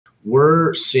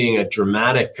we're seeing a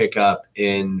dramatic pickup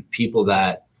in people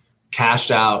that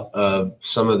cashed out of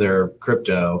some of their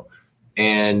crypto,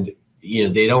 and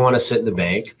they don't want to sit in the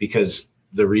bank, because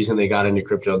the reason they got into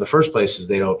crypto in the first place is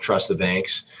they don't trust the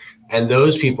banks. And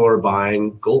those people are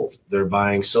buying gold, they're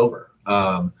buying silver,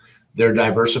 they're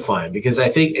diversifying, because I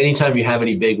think anytime you have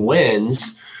any big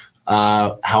wins,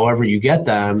 however you get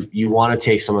them, you want to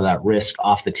take some of that risk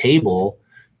off the table.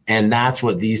 And that's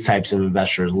what these types of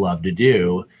investors love to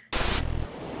do.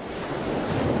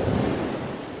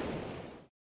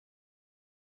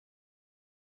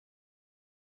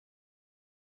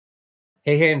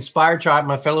 Hey, Inspired Tribe,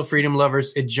 my fellow freedom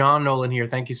lovers, it's John Nolan here.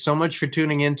 Thank you so much for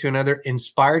tuning in to another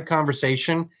inspired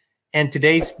conversation. And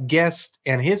today's guest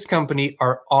and his company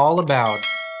are all about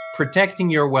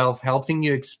protecting your wealth, helping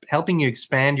you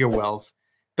expand your wealth,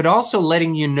 but also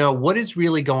letting you know what is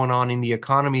really going on in the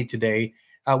economy today.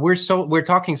 We're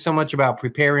talking so much about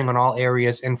preparing on all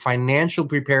areas, and financial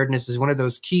preparedness is one of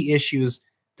those key issues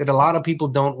that a lot of people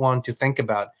don't want to think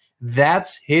about.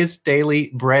 That's his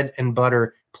daily bread and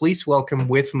butter. Please welcome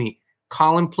with me,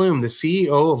 Colin Plume, the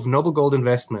CEO of Noble Gold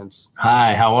Investments.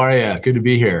 Hi, how are you? Good to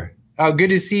be here. Oh, good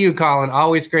to see you, Colin.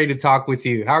 Always great to talk with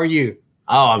you. How are you?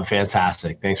 Oh, I'm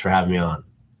fantastic. Thanks for having me on.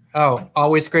 Oh,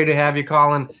 always great to have you,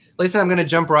 Colin. Listen, I'm going to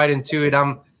jump right into it.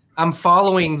 I'm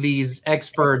following these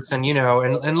experts and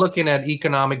looking at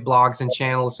economic blogs and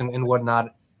channels and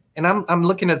whatnot. And I'm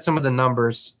looking at some of the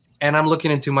numbers, and I'm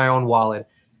looking into my own wallet.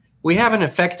 We have an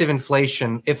effective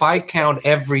inflation, if I count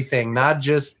everything, not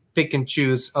just pick and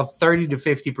choose, of 30 to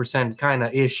 50% kind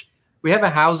of ish. We have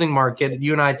a housing market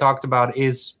you and I talked about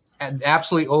is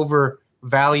absolutely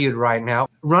overvalued right now.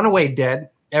 Runaway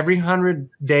debt, every 100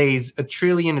 days, $1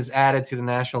 trillion is added to the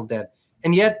national debt.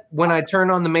 And yet, when I turn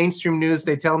on the mainstream news,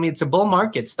 they tell me it's a bull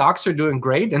market. Stocks are doing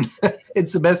great, and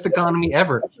it's the best economy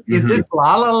ever. Is this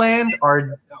La La Land,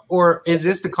 or is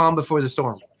this the calm before the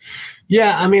storm?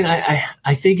 Yeah, I mean,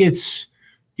 I think it's,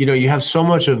 you have so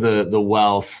much of the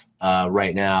wealth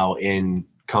right now in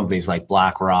companies like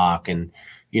BlackRock and,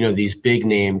 these big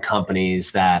name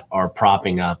companies that are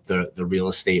propping up the real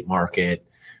estate market.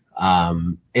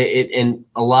 And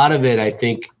a lot of it, I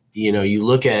think, you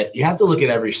have to look at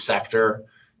every sector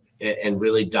and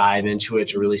really dive into it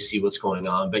to really see what's going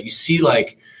on. But you see,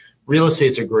 like, real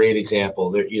estate's a great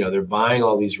example. They're buying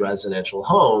all these residential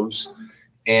homes.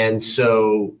 And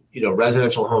so,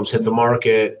 residential homes hit the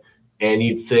market, and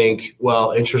you'd think,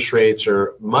 well, interest rates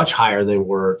are much higher than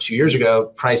were 2 years ago.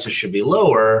 Prices should be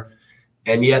lower.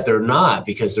 And yet they're not,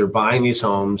 because they're buying these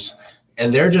homes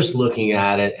and they're just looking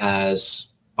at it as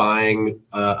buying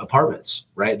apartments,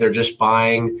 right? They're just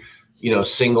buying,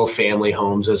 single family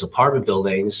homes as apartment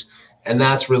buildings. And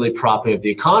that's really propping up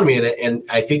the economy. And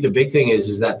I think the big thing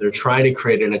is that they're trying to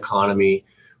create an economy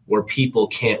where people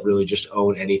can't really just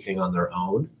own anything on their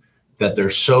own, that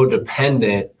they're so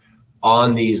dependent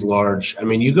on these large. I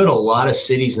mean, you go to a lot of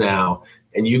cities now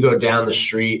and you go down the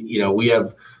street, we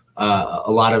have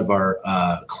a lot of our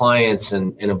clients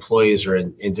and employees are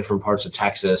in different parts of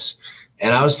Texas.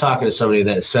 And I was talking to somebody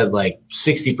that said like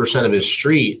 60% of his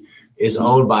street is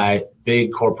owned by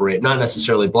big corporate, not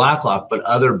necessarily BlackRock, but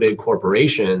other big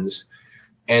corporations.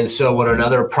 And so when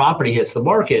another property hits the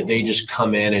market, they just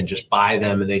come in and just buy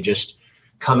them, and they just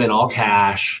come in all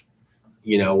cash,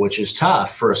 which is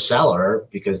tough for a seller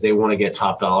because they want to get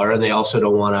top dollar, and they also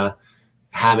don't want to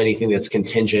have anything that's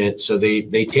contingent. So they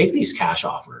take these cash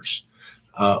offers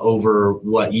over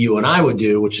what you and I would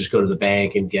do, which is go to the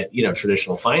bank and get,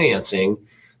 traditional financing,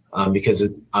 because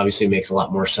it obviously makes a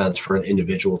lot more sense for an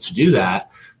individual to do that.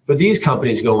 But these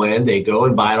companies go in, they go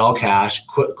and buy it all cash,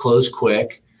 close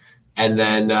quick, and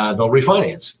then they'll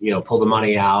refinance, pull the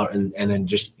money out and then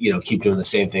just, keep doing the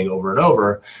same thing over and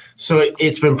over. So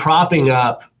it's been propping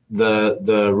up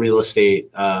the real estate,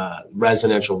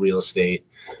 residential real estate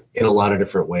in a lot of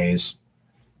different ways.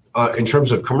 In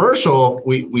terms of commercial,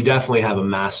 we definitely have a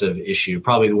massive issue,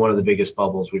 probably one of the biggest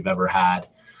bubbles we've ever had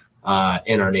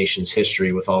in our nation's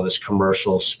history, with all this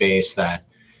commercial space that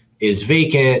is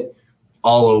vacant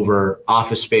all over,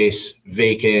 office space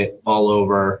vacant all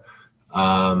over.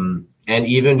 And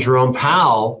even Jerome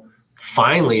Powell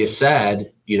finally has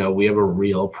said, we have a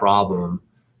real problem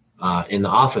in the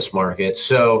office market.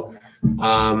 So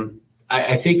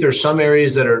I think there's some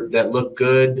areas that look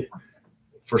good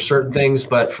for certain things,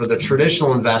 but for the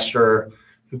traditional investor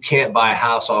who can't buy a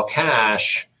house all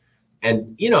cash,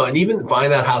 and even buying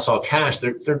that house all cash,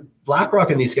 they're BlackRock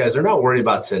and these guys, they're not worried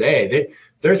about today.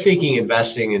 They're thinking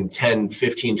investing in 10,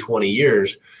 15, 20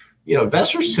 years.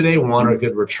 Investors today want a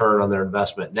good return on their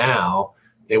investment now.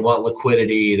 They want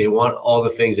liquidity. They want all the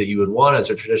things that you would want as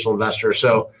a traditional investor.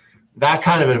 So that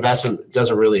kind of investment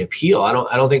doesn't really appeal. I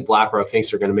don't think BlackRock thinks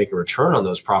they're going to make a return on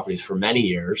those properties for many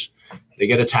years. They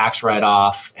get a tax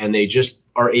write-off, and they just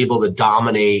are able to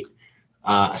dominate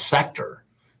a sector,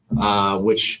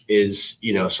 which is,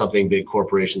 something big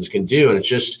corporations can do. And it's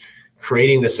just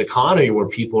creating this economy where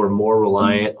people are more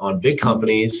reliant on big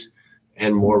companies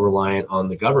and more reliant on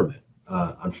the government,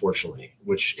 unfortunately,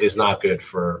 which is not good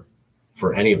for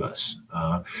any of us.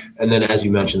 And then, as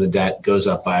you mentioned, the debt goes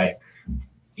up by,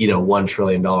 $1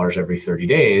 trillion every 30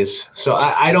 days. So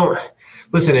I don't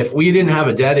listen, if we didn't have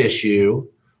a debt issue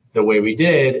the way we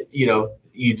did,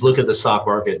 you'd look at the stock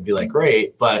market and be like,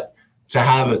 great. But to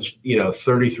have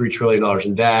 $33 trillion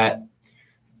in debt,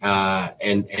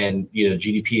 and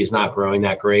GDP is not growing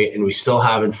that great, and we still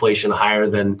have inflation higher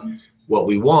than what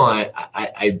we want,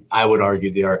 I would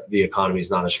argue the economy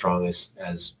is not as strong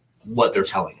as what they're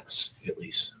telling us, at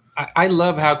least. I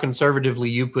love how conservatively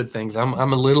you put things. I'm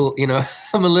a little,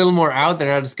 I'm a little more out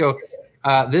there. I just go,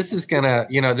 this is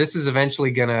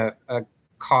eventually gonna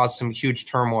cause some huge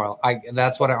turmoil.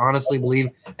 That's what I honestly believe.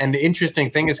 And the interesting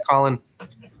thing is, Colin,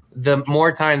 the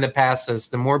more time that passes,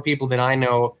 the more people that I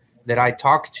know that I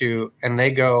talk to, and they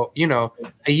go,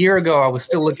 a year ago I was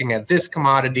still looking at this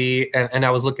commodity, and I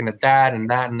was looking at that and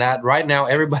that and that. Right now,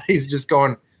 everybody's just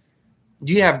going,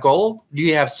 do you have gold? Do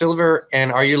you have silver?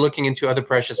 And are you looking into other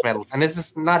precious metals? And this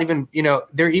is not even,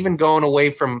 they're even going away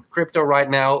from crypto right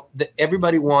now.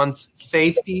 Everybody wants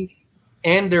safety,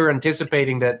 and they're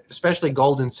anticipating that especially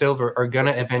gold and silver are going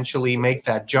to eventually make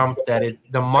that jump that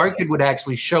the market would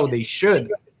actually show they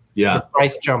should. Yeah. The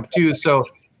price jump too. So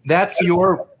that's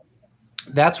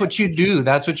what you do.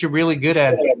 That's what you're really good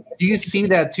at. Do you see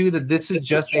that too, that this is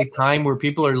just a time where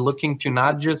people are looking to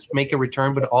not just make a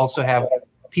return, but also have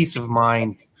peace of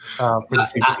mind for the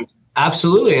future?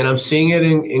 Absolutely. And I'm seeing it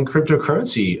in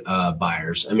cryptocurrency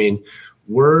buyers. I mean,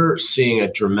 we're seeing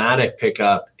a dramatic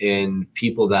pickup in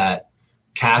people that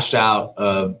cashed out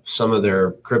of some of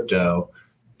their crypto,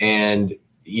 and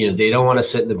they don't want to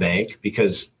sit in the bank,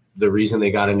 because the reason they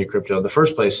got into crypto in the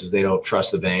first place is they don't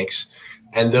trust the banks.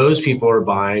 And those people are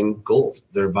buying gold.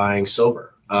 They're buying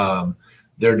silver.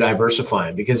 They're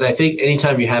diversifying, because I think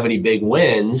anytime you have any big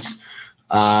wins,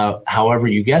 however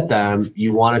you get them,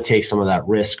 you want to take some of that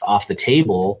risk off the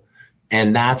table.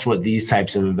 And that's what these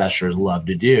types of investors love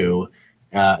to do.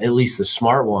 At least the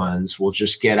smart ones will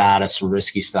just get out of some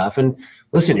risky stuff. And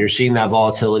listen, you're seeing that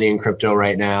volatility in crypto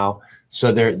right now.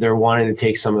 So they're wanting to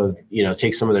take some of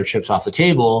their chips off the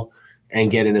table and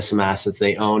get into some assets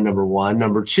they own, number one.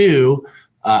 Number two,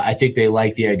 I think they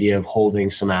like the idea of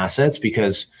holding some assets,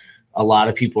 because a lot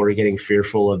of people are getting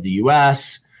fearful of the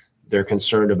US. They're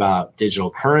concerned about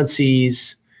digital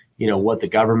currencies, what the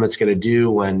government's going to do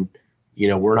when,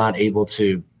 we're not able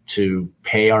to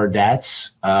pay our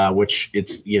debts, which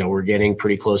we're getting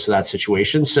pretty close to that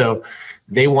situation. So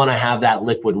they want to have that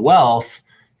liquid wealth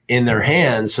in their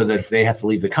hands, so that if they have to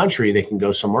leave the country, they can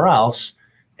go somewhere else.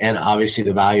 And obviously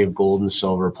the value of gold and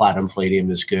silver, platinum, palladium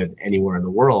is good anywhere in the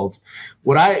world.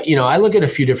 What I look at a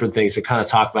few different things to kind of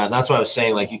talk about. And that's what I was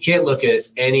saying, like, you can't look at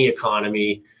any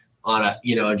economy on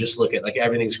and just look at like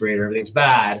everything's great or everything's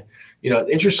bad.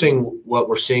 Interesting what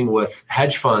we're seeing with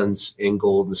hedge funds in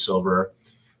gold and silver.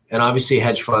 And obviously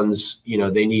hedge funds,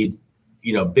 they need,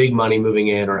 big money moving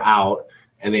in or out,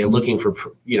 and they're looking for,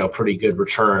 pretty good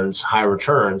returns, high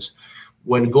returns.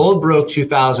 When gold broke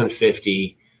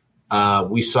 2050,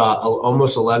 we saw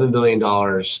almost $11 billion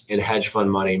in hedge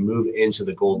fund money move into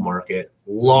the gold market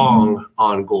long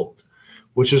on gold,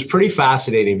 which was pretty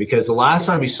fascinating, because the last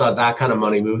time we saw that kind of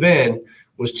money move in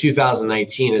was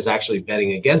 2019, is actually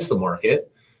betting against the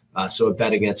market. So it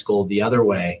bet against gold the other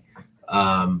way,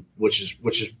 which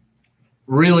is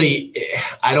really,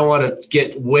 I don't want to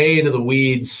get way into the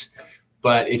weeds,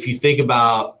 but if you think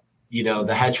about,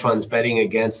 the hedge funds betting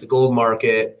against the gold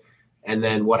market, and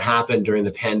then what happened during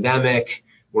the pandemic,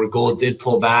 where gold did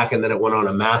pull back and then it went on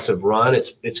a massive run,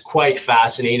 it's quite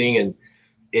fascinating. And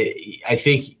I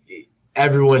think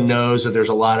everyone knows that there's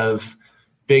a lot of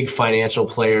big financial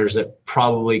players that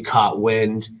probably caught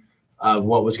wind of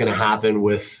what was going to happen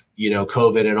with,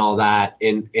 COVID and all that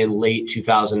in late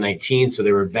 2019. So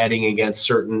they were betting against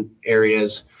certain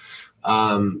areas.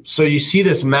 So you see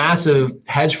this massive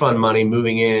hedge fund money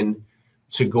moving in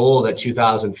to gold at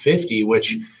 2050,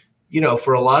 which,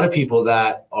 for a lot of people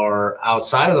that are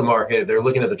outside of the market, they're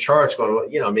looking at the charts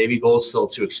going, well, maybe gold's still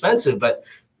too expensive, but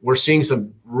we're seeing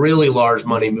some really large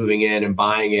money moving in and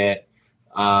buying it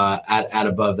at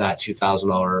above that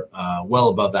 $2,000, well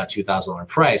above that $2,000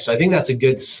 price. So I think that's a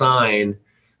good sign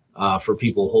for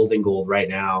people holding gold right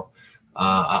now.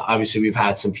 Obviously, we've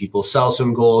had some people sell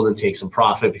some gold and take some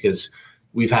profit, because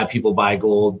we've had people buy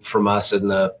gold from us in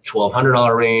the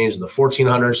 $1,200 range, the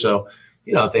 $1,400. So,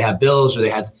 if they have bills or they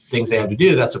had things they have to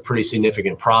do, that's a pretty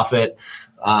significant profit.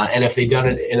 And if they've done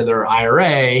it into their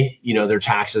IRA, their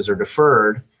taxes are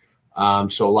deferred.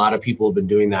 So a lot of people have been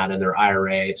doing that in their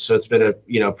IRA. So it's been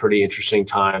a, pretty interesting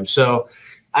time. So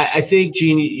I think,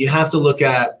 Gene, you have to look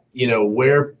at,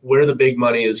 where the big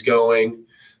money is going.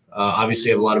 Obviously,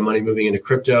 you have a lot of money moving into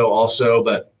crypto also,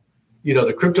 but,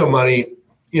 the crypto money,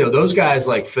 those guys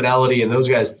like Fidelity and those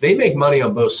guys, they make money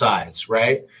on both sides,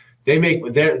 right?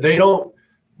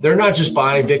 They're not just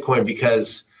buying Bitcoin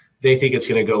because they think it's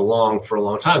going to go long for a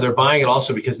long time. They're buying it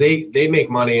also because they make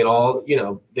money and all,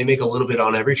 they make a little bit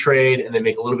on every trade and they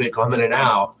make a little bit coming in and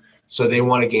out. So they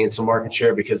want to gain some market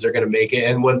share because they're going to make it.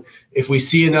 And if we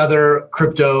see another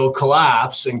crypto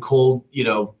collapse and cold,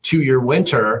 2-year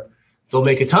winter, they'll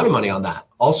make a ton of money on that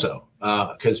also.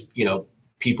 Because,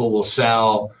 people will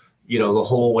sell, the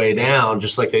whole way down,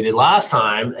 just like they did last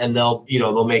time. And they'll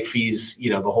make fees,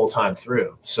 the whole time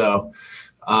through. So,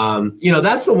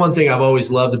 that's the one thing I've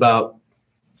always loved about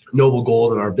Noble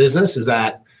Gold in our business is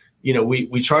that,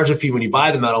 we charge a fee when you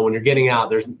buy the metal. When you're getting out,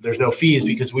 there's no fees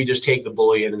because we just take the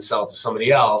bullion and sell it to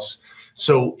somebody else.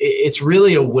 So it's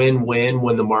really a win-win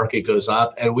when the market goes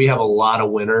up. And we have a lot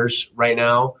of winners right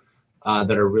now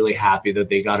that are really happy that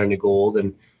they got into gold.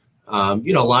 And,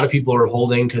 a lot of people are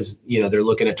holding because, they're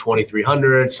looking at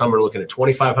 2,300. Some are looking at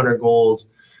 2,500 gold.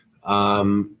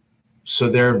 So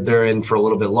they're in for a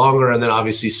little bit longer. And then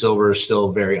obviously silver is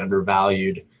still very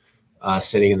undervalued,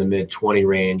 sitting in the mid 20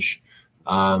 range.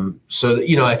 So,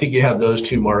 I think you have those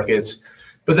two markets,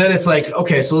 but then it's like,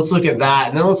 okay, so let's look at that.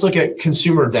 And then let's look at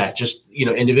consumer debt, just,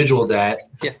 individual debt,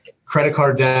 credit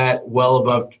card debt, well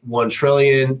above 1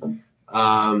 trillion.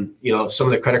 Some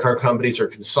of the credit card companies are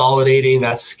consolidating.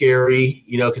 That's scary,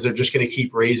 because they're just going to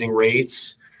keep raising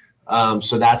rates.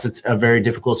 So that's a very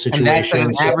difficult situation. And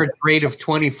that's an average rate of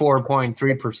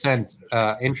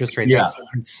 24.3% interest rate. Yeah. That's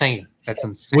insane. That's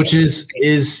insane. Which is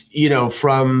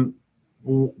from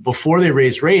before they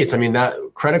raised rates. I mean, that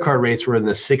credit card rates were in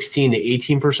the 16 to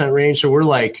 18% range. So we're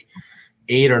like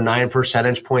 8 or 9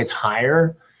 percentage points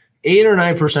higher. 8 or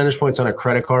 9 percentage points on a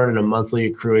credit card in a monthly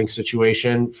accruing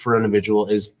situation for an individual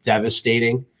is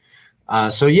devastating.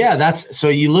 So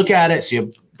you look at it. So you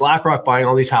have BlackRock buying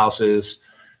all these houses.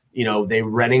 They're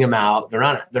renting them out. They're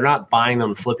not buying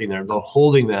them, flipping them. They're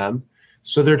holding them.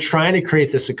 So they're trying to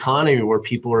create this economy where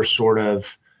people are sort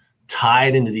of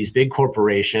tied into these big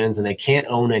corporations and they can't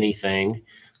own anything,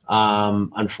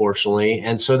 unfortunately.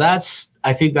 And so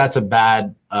I think that's a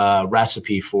bad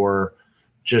recipe for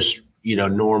just,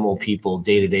 normal people,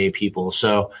 day-to-day people.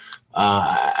 So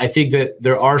I think that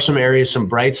there are some areas, some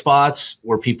bright spots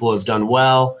where people have done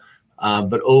well.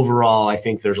 But overall, I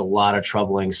think there's a lot of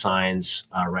troubling signs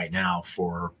right now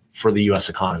for the U.S.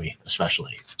 economy,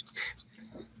 especially.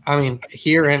 I mean,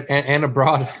 here and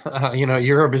abroad,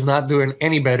 Europe is not doing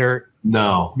any better.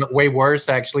 No. Way worse,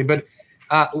 actually. But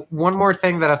one more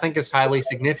thing that I think is highly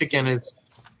significant is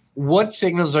what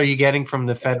signals are you getting from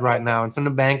the Fed right now and from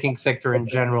the banking sector in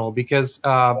general? Because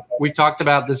we've talked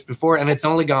about this before, and it's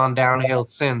only gone downhill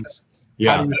since.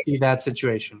 Yeah. How do you see that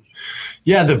situation?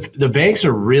 Yeah, the banks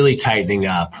are really tightening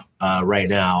up right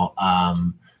now.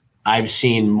 I've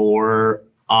seen more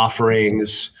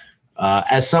offerings.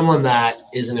 As someone that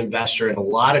is an investor in a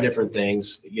lot of different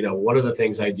things, one of the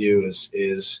things I do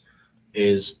is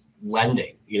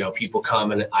lending. People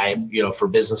come and for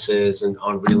businesses and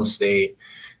on real estate,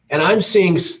 and I'm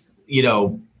seeing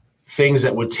things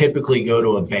that would typically go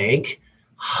to a bank,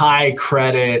 high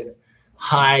credit,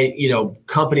 high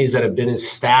companies that have been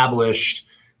established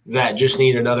that just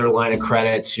need another line of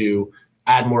credit to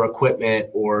add more equipment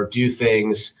or do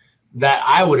things that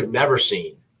I would have never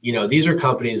seen. These are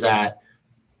companies that,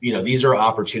 these are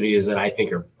opportunities that I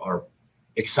think are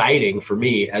exciting for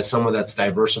me as someone that's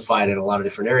diversified in a lot of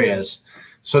different areas.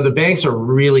 So the banks are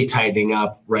really tightening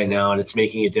up right now, and it's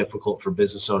making it difficult for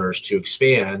business owners to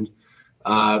expand.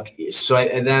 That's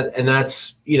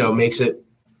makes it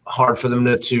hard for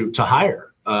them to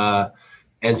hire.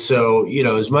 And so,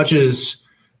 as much as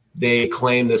they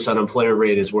claim this unemployment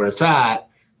rate is where it's at,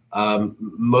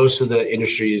 most of the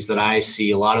industries that I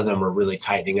see, a lot of them are really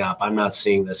tightening up. I'm not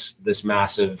seeing this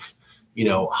massive,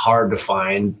 hard to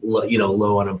find,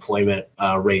 low unemployment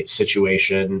rate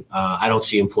situation. I don't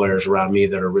see employers around me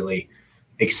that are really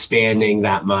expanding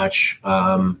that much.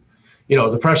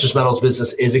 The precious metals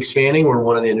business is expanding. We're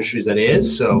one of the industries that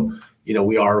is. So,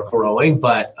 we are growing,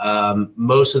 but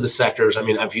most of the sectors, I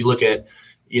mean, if you look at,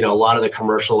 a lot of the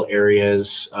commercial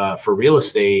areas for real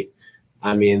estate,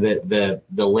 I mean, the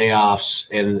layoffs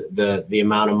and the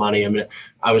amount of money. I mean,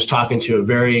 I was talking to a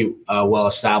very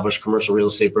well-established commercial real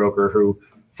estate broker who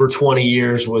for 20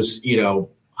 years was,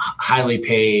 highly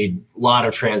paid, a lot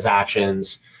of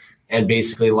transactions, and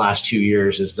basically the last 2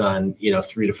 years has done,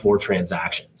 3 to 4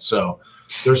 transactions. So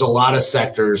there's a lot of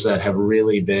sectors that have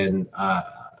really been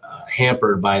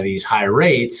hampered by these high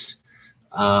rates.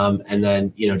 And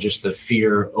then, just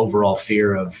the overall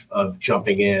fear of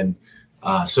jumping in.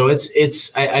 So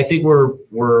I think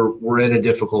we're in a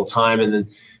difficult time. And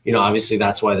then, obviously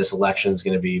that's why this election is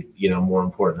going to be, more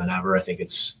important than ever. I think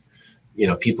it's,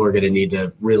 people are going to need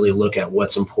to really look at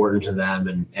what's important to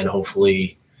them, and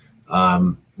hopefully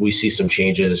we see some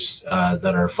changes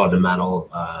that are fundamental,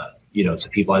 to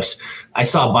people. I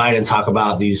saw Biden talk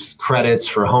about these credits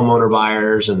for homeowner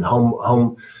buyers and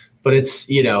home, but it's,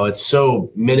 it's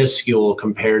so minuscule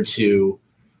compared to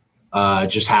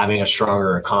just having a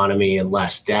stronger economy and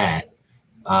less debt.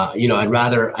 I'd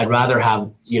rather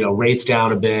have, rates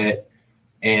down a bit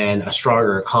and a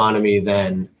stronger economy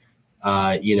than,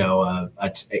 a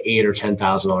 $8,000 or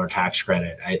 $10,000 tax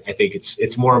credit. I think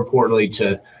it's more importantly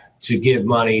to give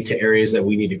money to areas that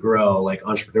we need to grow, like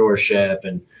entrepreneurship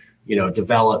and,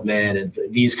 development and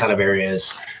these kind of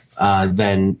areas.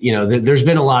 Then, there's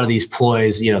been a lot of these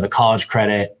ploys, the college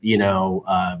credit,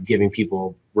 giving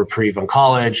people reprieve on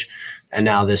college. And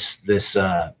now this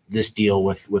deal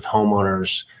with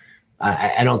homeowners.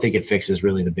 I don't think it fixes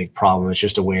really the big problem. It's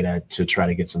just a way to try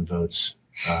to get some votes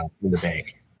in the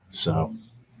bank. So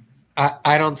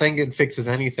I don't think it fixes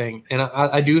anything. And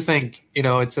I do think,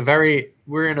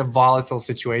 we're in a volatile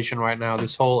situation right now,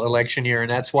 this whole election year. And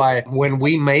that's why when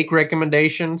we make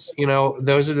recommendations,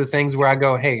 those are the things where I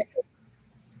go, hey,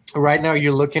 right now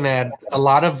you're looking at a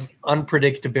lot of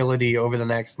unpredictability over the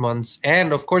next months.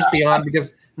 And of course beyond,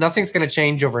 because nothing's going to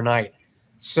change overnight.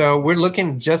 So we're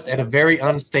looking just at a very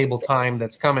unstable time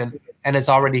that's coming and it's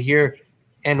already here.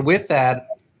 And with that,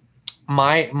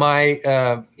 my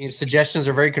suggestions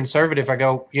are very conservative. I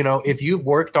go, if you've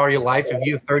worked all your life, if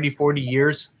you have 30, 40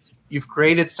 years, you've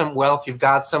created some wealth, you've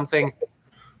got something.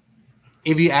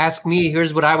 If you ask me,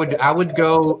 here's what I would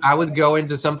go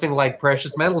into something like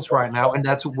precious metals right now. And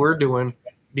that's what we're doing,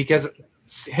 because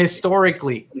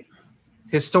historically,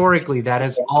 that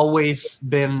has always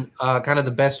been kind of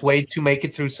the best way to make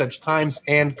it through such times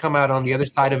and come out on the other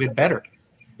side of it better.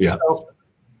 Yeah. So,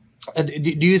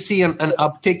 do you see an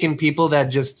uptick in people that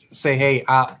just say, "Hey,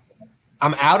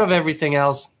 I'm out of everything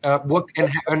else"? What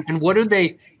are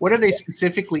they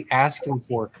specifically asking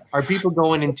for? Are people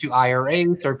going into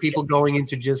IRAs? Are people going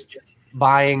into just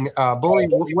buying bullion?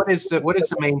 What is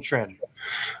the main trend?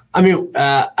 I mean,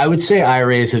 I would say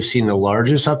IRAs have seen the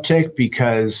largest uptick,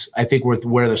 because I think with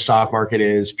where the stock market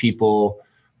is, people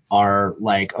are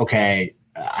like, okay,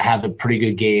 I have a pretty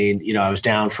good gain. I was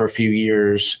down for a few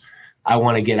years. I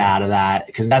want to get out of that,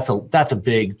 because that's a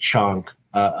big chunk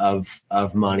of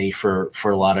money for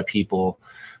a lot of people.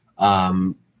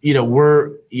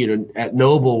 We're at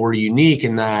Noble, we're unique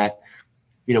in that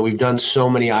we've done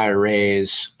so many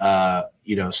IRAs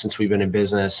since we've been in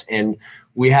business, and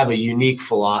we have a unique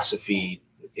philosophy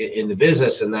in the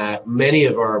business in that many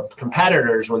of our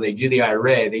competitors, when they do the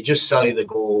IRA, they just sell you the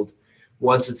gold.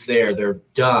 Once it's there, they're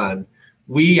done.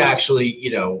 We actually,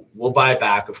 we'll buy it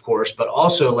back, of course, but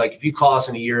also, like, if you call us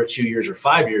in a year or 2 years or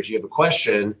 5 years, you have a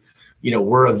question,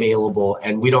 we're available,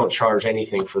 and we don't charge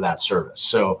anything for that service.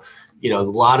 So, a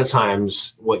lot of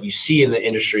times what you see in the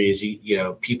industry is,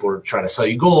 people are trying to sell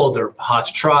you gold. They're hot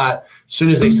to trot. As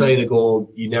soon as they sell you the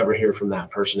gold, you never hear from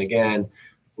that person again.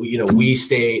 We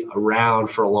stay around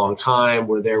for a long time.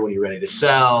 We're there when you're ready to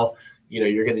sell.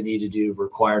 You're going to need to do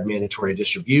required mandatory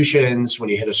distributions when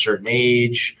you hit a certain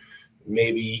age.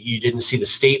 Maybe you didn't see the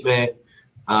statement.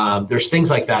 There's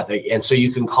things like that, and so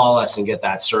you can call us and get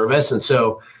that service. And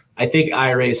so I think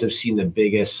IRAs have seen the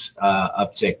biggest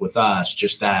uptick with us,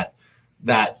 just that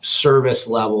service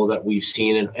level that we've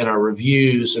seen, and our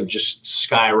reviews have just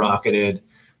skyrocketed.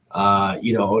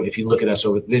 If you look at us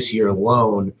over this year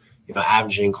alone,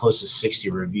 averaging close to 60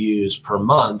 reviews per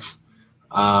month.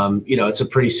 It's a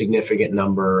pretty significant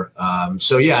number.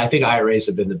 So yeah, I think IRAs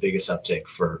have been the biggest uptick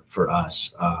for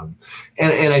us.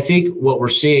 And I think what we're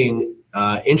seeing,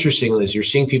 interestingly, is you're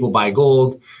seeing people buy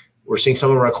gold. We're seeing some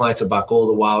of our clients that bought gold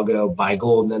a while ago buy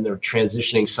gold, and then they're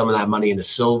transitioning some of that money into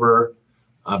silver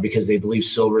because they believe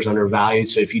silver is undervalued.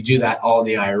 So if you do that all in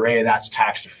the IRA, that's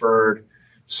tax deferred.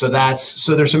 So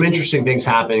there's some interesting things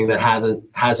happening that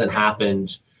hasn't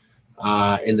happened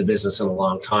in the business in a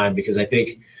long time, because I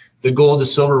think the gold to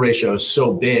silver ratio is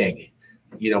so big.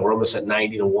 We're almost at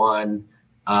 90 to 1.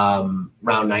 around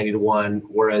 90 to 1,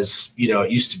 whereas,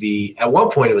 it used to be at one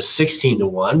point it was 16 to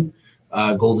 1,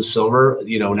 gold to silver,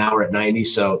 now we're at 90.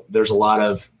 So there's a lot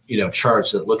of,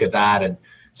 charts that look at that and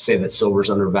say that silver's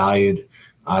undervalued.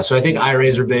 So I think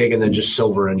IRAs are big, and then just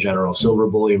silver in general, silver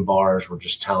bullion bars. We're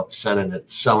just selling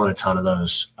a ton of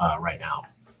those right now.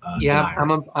 Yeah,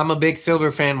 I'm a big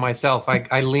silver fan myself.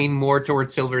 I lean more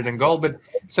towards silver than gold, but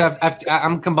so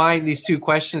I'm combining these two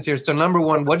questions here. So number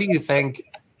one, what do you think,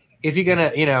 if you're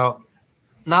gonna,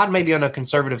 not maybe on a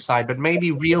conservative side, but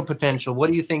maybe real potential, what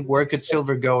do you think, where could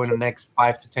silver go in the next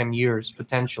 5 to 10 years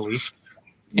potentially?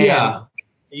 And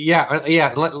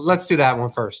let's do that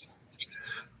one first.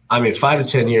 I mean, 5 to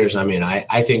 10 years. I mean,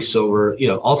 I think silver,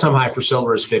 all-time high for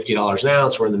silver is $50 an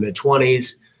ounce. We're in the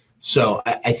mid-20s. So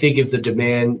I think if the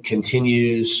demand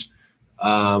continues with,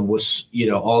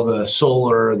 all the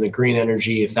solar and the green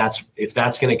energy, if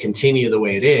that's going to continue the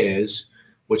way it is,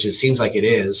 which it seems like it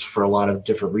is for a lot of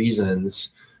different reasons,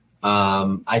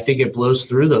 I think it blows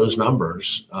through those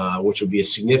numbers, which would be a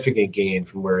significant gain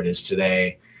from where it is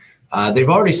today. They've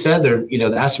already said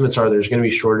the estimates are there's going to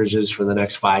be shortages for the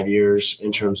next 5 years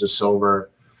in terms of silver.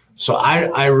 So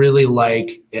I really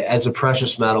like, as a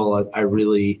precious metal, I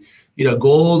really,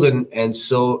 gold and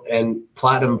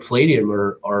platinum, palladium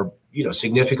are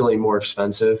significantly more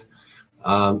expensive.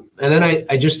 And then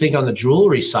I just think on the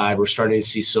jewelry side, we're starting to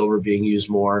see silver being used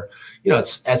more.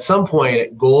 It's at some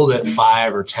point gold at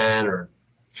 $5 or $10 or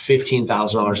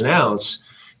 $15,000 an ounce,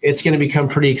 it's going to become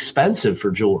pretty expensive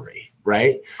for jewelry,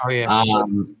 right? Oh yeah.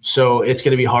 So it's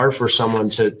going to be hard for someone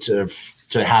to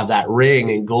have that ring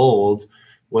in gold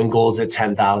when gold's at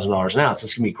 $10,000 an ounce.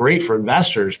 It's going to be great for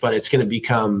investors, but it's going to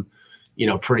become,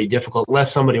 pretty difficult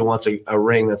unless somebody wants a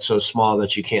ring that's so small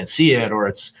that you can't see it, or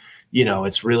it's,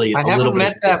 it's really I haven't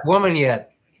met that woman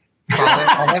yet.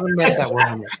 I haven't met that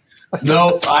woman yet.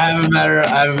 Nope, I haven't met her.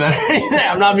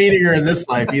 I'm not meeting her in this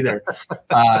life either.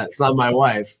 It's not my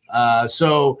wife.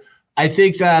 So I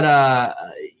think that,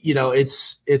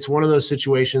 it's one of those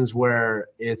situations where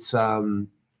it's, silver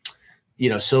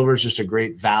is just a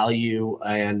great value,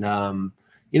 and,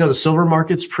 the silver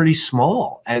market's pretty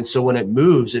small. And so when it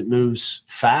moves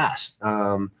fast.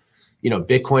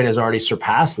 Bitcoin has already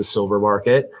surpassed the silver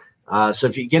market. So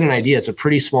if you get an idea, it's a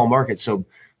pretty small market. So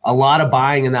a lot of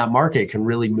buying in that market can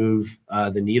really move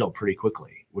the needle pretty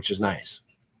quickly, which is nice.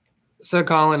 So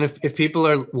Colin, if people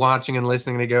are watching and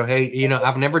listening, they go, hey,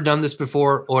 I've never done this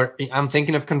before, or I'm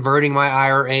thinking of converting my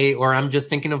IRA, or I'm just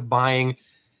thinking of buying,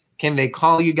 can they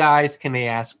call you guys? Can they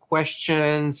ask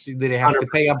questions? Do they have to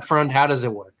pay up front? How does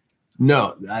it work?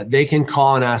 No, they can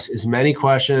call and ask as many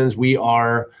questions. We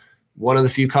are one of the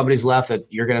few companies left that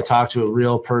you're going to talk to a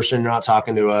real person. You're not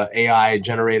talking to an AI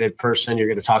generated person. You're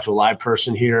going to talk to a live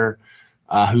person here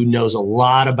who knows a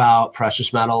lot about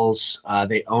precious metals.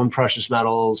 They own precious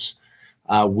metals.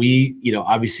 We,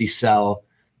 obviously sell,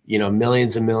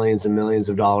 millions and millions and millions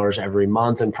of dollars every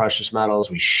month in precious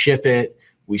metals. We ship it,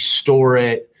 we store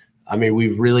it. I mean,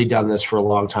 we've really done this for a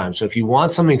long time. So if you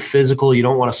want something physical, you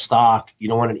don't want a stock, you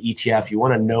don't want an ETF, you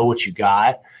want to know what you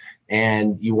got,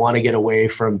 and you want to get away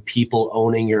from people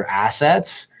owning your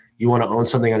assets, you want to own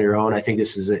something on your own. I think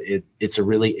this is it's a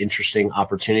really interesting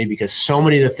opportunity, because so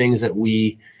many of the things that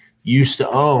we used to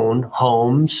own,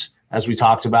 homes, as we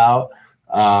talked about,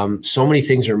 so many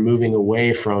things are moving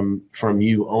away from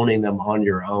you owning them on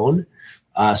your own.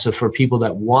 So for people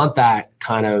that want that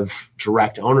kind of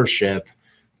direct ownership,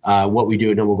 what we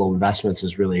do at Noble Gold Investments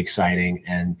is really exciting,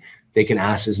 and they can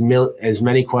ask as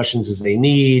many questions as they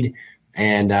need.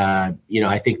 And, I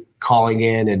think calling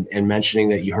in and mentioning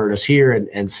that you heard us here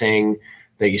and saying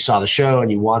that you saw the show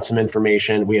and you want some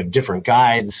information, we have different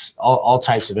guides, all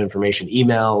types of information,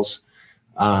 emails.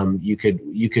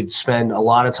 You could spend a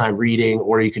lot of time reading,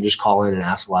 or you could just call in and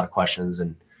ask a lot of questions,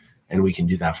 and we can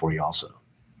do that for you also.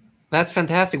 That's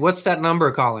fantastic. What's that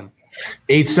number, Colin?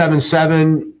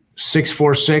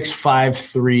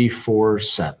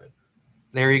 877-646-5347.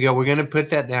 There you go. We're going to put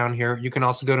that down here. You can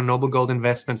also go to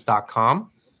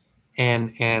noblegoldinvestments.com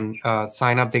and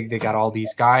sign up. They got all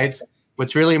these guides.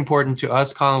 What's really important to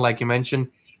us, Colin, like you mentioned,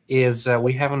 is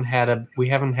we haven't had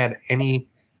any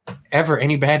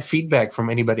bad feedback from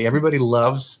anybody. Everybody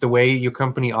loves the way your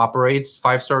company operates.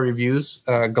 5-star reviews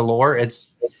galore.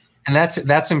 And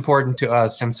that's important to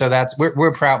us. And so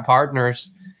we're proud partners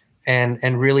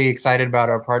and really excited about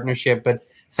our partnership. But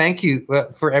thank you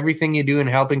for everything you do in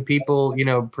helping people,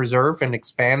 preserve and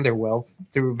expand their wealth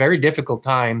through very difficult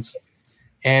times,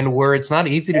 and where it's not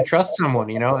easy to trust someone.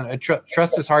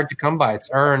 Trust is hard to come by; it's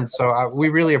earned. So we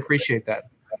really appreciate that.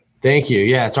 Thank you.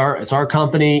 Yeah, it's our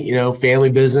company. Family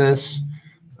business.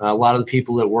 A lot of the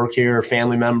people that work here are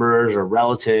family members or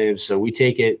relatives, so we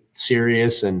take it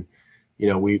serious, and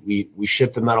we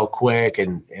ship the metal quick,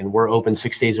 and we're open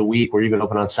 6 days a week. We're even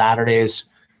open on Saturdays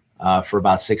for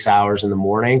about 6 hours in the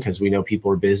morning because we know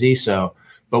people are busy. So,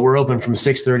 but we're open from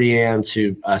 6:30 a.m.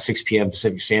 to 6 p.m.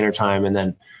 Pacific Standard Time, and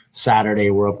then Saturday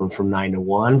we're open from 9 to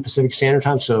 1 Pacific Standard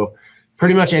Time. So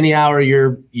pretty much any hour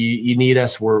you need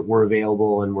us, we're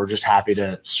available, and we're just happy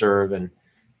to serve and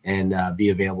be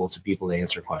available to people to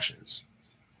answer questions.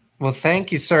 Well,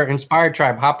 thank you, sir. Inspired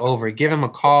Tribe, hop over, give him a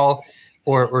call,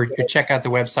 or check out the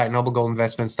website,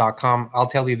 noblegoldinvestments.com. I'll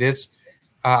tell you this,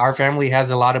 our family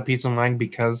has a lot of peace of mind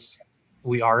because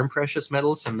we are in precious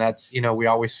metals, and that's, we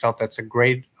always felt that's a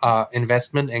great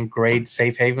investment and great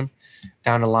safe haven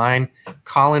down the line.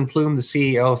 Colin Plume, the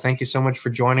CEO, thank you so much for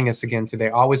joining us again today.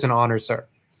 Always an honor, sir.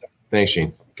 Thanks,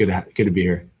 Gene. Good to be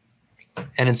here.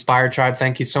 And Inspired Tribe,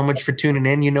 thank you so much for tuning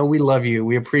in. We love you.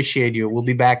 We appreciate you. We'll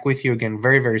be back with you again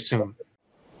very, very soon.